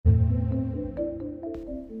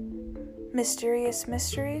Mysterious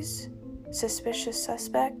mysteries, suspicious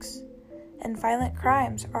suspects, and violent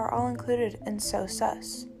crimes are all included in So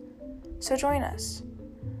Sus. So join us,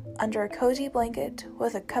 under a cozy blanket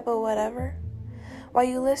with a cup of whatever, while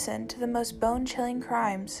you listen to the most bone-chilling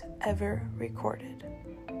crimes ever recorded.